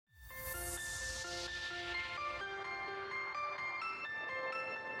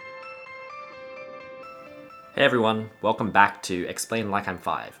Hey everyone, welcome back to Explain Like I'm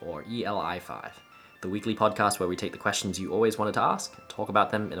 5, or ELI5, the weekly podcast where we take the questions you always wanted to ask and talk about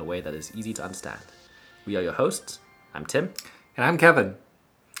them in a way that is easy to understand. We are your hosts. I'm Tim. And I'm Kevin.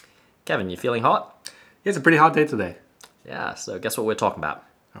 Kevin, you feeling hot? It's a pretty hot day today. Yeah, so guess what we're talking about?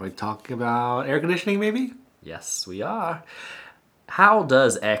 Are we talking about air conditioning maybe? Yes, we are. How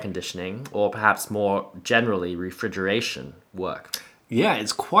does air conditioning, or perhaps more generally refrigeration, work? Yeah,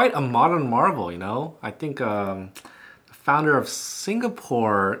 it's quite a modern marvel, you know? I think the founder of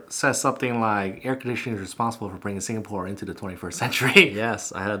Singapore says something like air conditioning is responsible for bringing Singapore into the 21st century.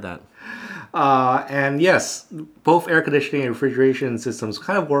 Yes, I heard that. And yes, both air conditioning and refrigeration systems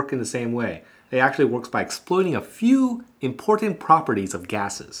kind of work in the same way. It actually works by exploiting a few important properties of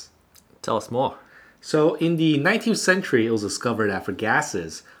gases. Tell us more. So in the 19th century, it was discovered that for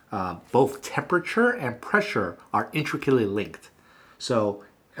gases, both temperature and pressure are intricately linked. So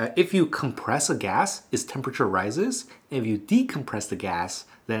if you compress a gas, its temperature rises. And if you decompress the gas,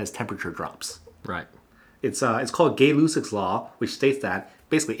 then its temperature drops. Right. It's called Gay-Lussac's law, which states that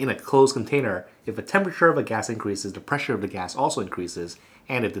basically in a closed container, if the temperature of a gas increases, the pressure of the gas also increases.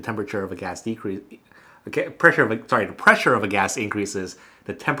 And if the temperature of a gas decreases, the pressure of a gas increases,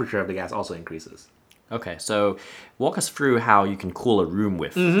 the temperature of the gas also increases. Okay, so walk us through how you can cool a room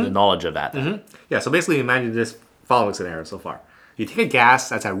with the knowledge of that. Then. Yeah, so basically imagine this following scenario so far. You take a gas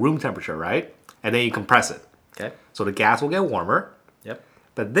that's at room temperature, right? And then you compress it. Okay. So the gas will get warmer. Yep.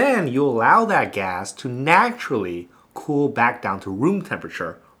 But then you allow that gas to naturally cool back down to room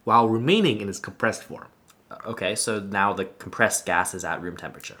temperature while remaining in its compressed form. Okay, so now the compressed gas is at room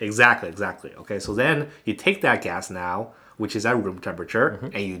temperature. Exactly. Okay, so then you take that gas now, which is at room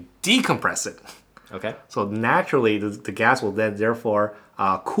temperature, and you decompress it. Okay. So naturally, the gas will then therefore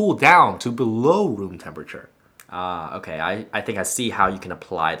cool down to below room temperature. Okay, I think I see how you can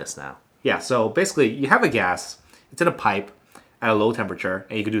apply this now. Yeah, so basically you have a gas, it's in a pipe at a low temperature,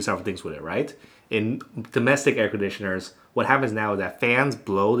 and you can do several things with it, right? In domestic air conditioners, what happens now is that fans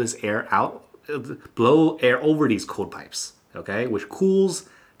blow this air out, blow air over these cold pipes, okay? Which cools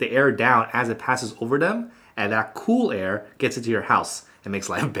the air down as it passes over them, and that cool air gets into your house and makes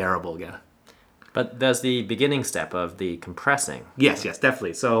life bearable again. But there's the beginning step of the compressing. Yes,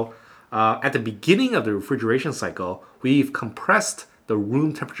 definitely. So at the beginning of the refrigeration cycle, we've compressed the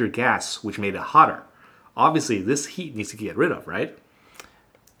room temperature gas, which made it hotter. Obviously, this heat needs to get rid of, right?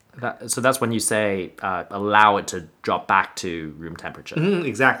 So that's when you say allow it to drop back to room temperature.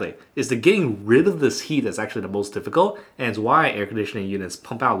 Exactly. It's the getting rid of this heat that's actually the most difficult, and it's why air conditioning units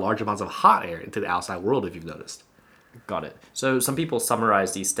pump out large amounts of hot air into the outside world, if you've noticed. Got it. So some people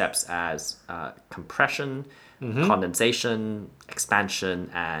summarize these steps as compression, condensation,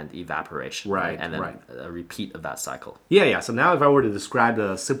 expansion, and evaporation. Right, And then right. a repeat of that cycle. Yeah. So now if I were to describe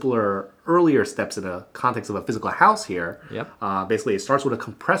the simpler, earlier steps in the context of a physical house here, Yep. Basically it starts with a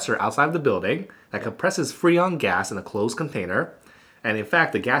compressor outside of the building that compresses Freon gas in a closed container. And in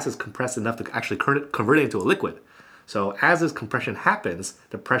fact, the gas is compressed enough to actually convert it into a liquid. So as this compression happens,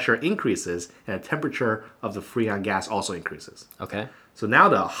 the pressure increases and the temperature of the Freon gas also increases. Okay. So now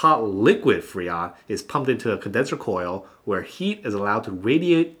the hot liquid Freon is pumped into a condenser coil where heat is allowed to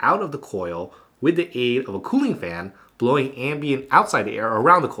radiate out of the coil with the aid of a cooling fan blowing ambient outside air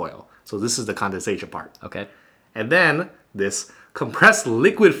around the coil. So this is the condensation part. Okay. And then this compressed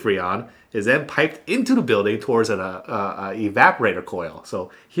liquid Freon is then piped into the building towards an evaporator coil.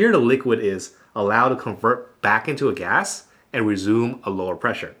 So here the liquid is allowed to convert back into a gas and resume a lower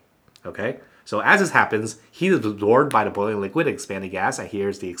pressure. Okay? So as this happens, heat is absorbed by the boiling liquid, expanding gas, and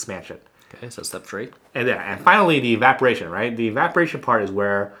here's the expansion. Okay, so step 3. And finally, the evaporation, right? The evaporation part is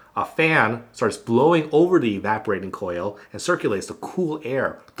where a fan starts blowing over the evaporating coil and circulates the cool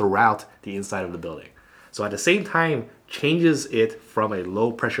air throughout the inside of the building. So at the same time, changes it from a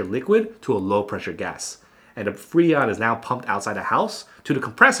low pressure liquid to a low pressure gas. And the Freon is now pumped outside the house to the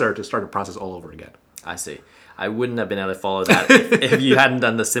compressor to start the process all over again. I see. I wouldn't have been able to follow that if you hadn't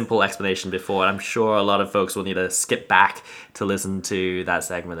done the simple explanation before. And I'm sure a lot of folks will need to skip back to listen to that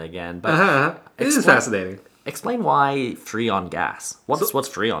segment again. But It is fascinating. Explain why Freon gas. What's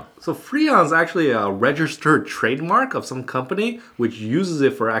Freon? So Freon is actually a registered trademark of some company which uses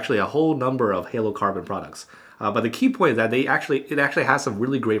it for actually a whole number of halocarbon products. But the key point is that it actually has some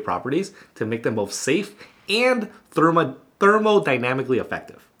really great properties to make them both safe and thermodynamically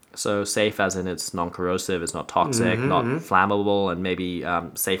effective. So safe as in it's non-corrosive, it's not toxic, not flammable, and maybe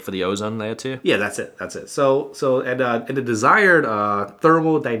safe for the ozone layer too? Yeah, that's it. So and the desired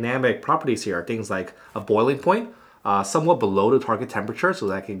thermodynamic properties here are things like a boiling point, somewhat below the target temperature, so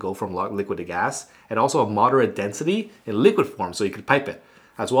that can go from liquid to gas, and also a moderate density in liquid form, so you can pipe it.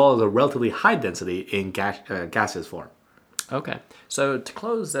 as well as a relatively high density in gaseous form. Okay. So to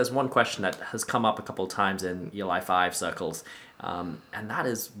close, there's one question that has come up a couple of times in ELI 5 circles, and that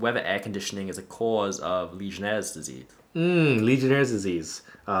is whether air conditioning is a cause of Legionnaire's disease. Legionnaire's disease.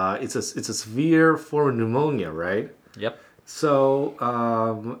 It's a severe form of pneumonia, right? Yep.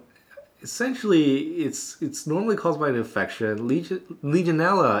 So essentially, it's normally caused by an infection.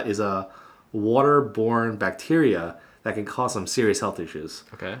 Legionella is a waterborne bacteria that can cause some serious health issues.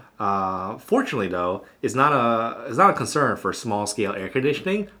 Okay. Fortunately, though, it's not a concern for small scale air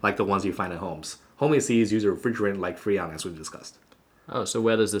conditioning like the ones you find at homes. Home ACs use a refrigerant like Freon, as we've discussed. Oh, so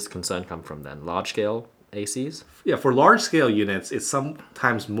where does this concern come from then? Large scale ACs? Yeah, for large scale units, it's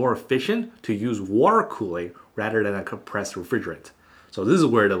sometimes more efficient to use water cooling rather than a compressed refrigerant. So this is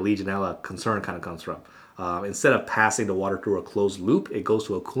where the Legionella concern kind of comes from. Instead of passing the water through a closed loop, it goes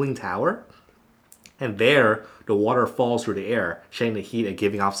to a cooling tower. And there, the water falls through the air, shedding the heat and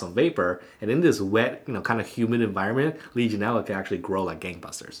giving off some vapor. And in this wet, kind of humid environment, Legionella can actually grow like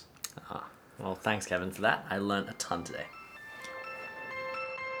gangbusters. Well, thanks, Kevin, for that. I learned a ton today.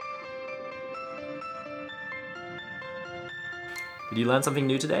 Did you learn something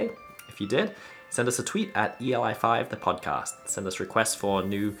new today? If you did, send us a tweet at ELI5 the podcast. Send us requests for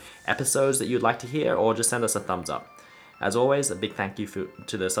new episodes that you'd like to hear, or just send us a thumbs up. As always, a big thank you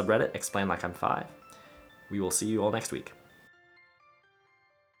to the subreddit Explain Like I'm 5. We will see you all next week.